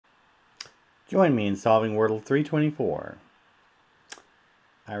Join me in solving Wordle 324.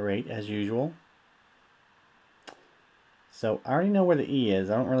 I rate as usual. So I already know where the E is.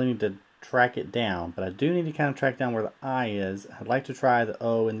 I don't really need to track it down, but I do need to kind of track down where the I is. I'd like to try the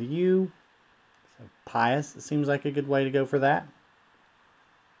O and the U. So pious seems like a good way to go for that.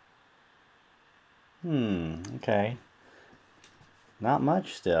 Okay. Not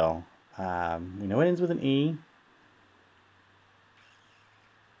much still. We know it ends with an E.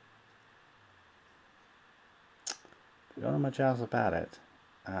 We don't know much else about it.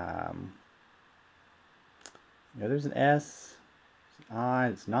 There's an S, there's an I,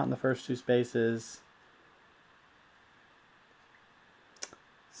 it's not in the first two spaces.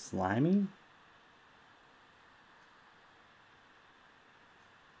 Slimy?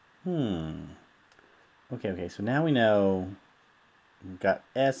 Okay, so now we know we've got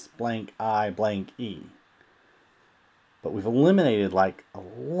S blank I blank E. But we've eliminated like a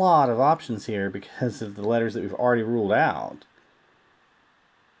lot of options here because of the letters that we've already ruled out.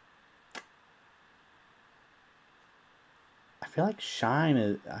 I feel like shine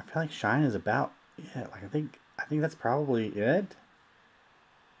is about it. Like I think that's probably it.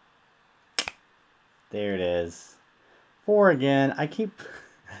 There it is. 4 again. I keep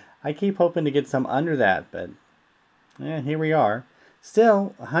hoping to get some under that, but here we are.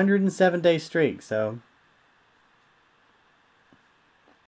 Still 107-day streak, so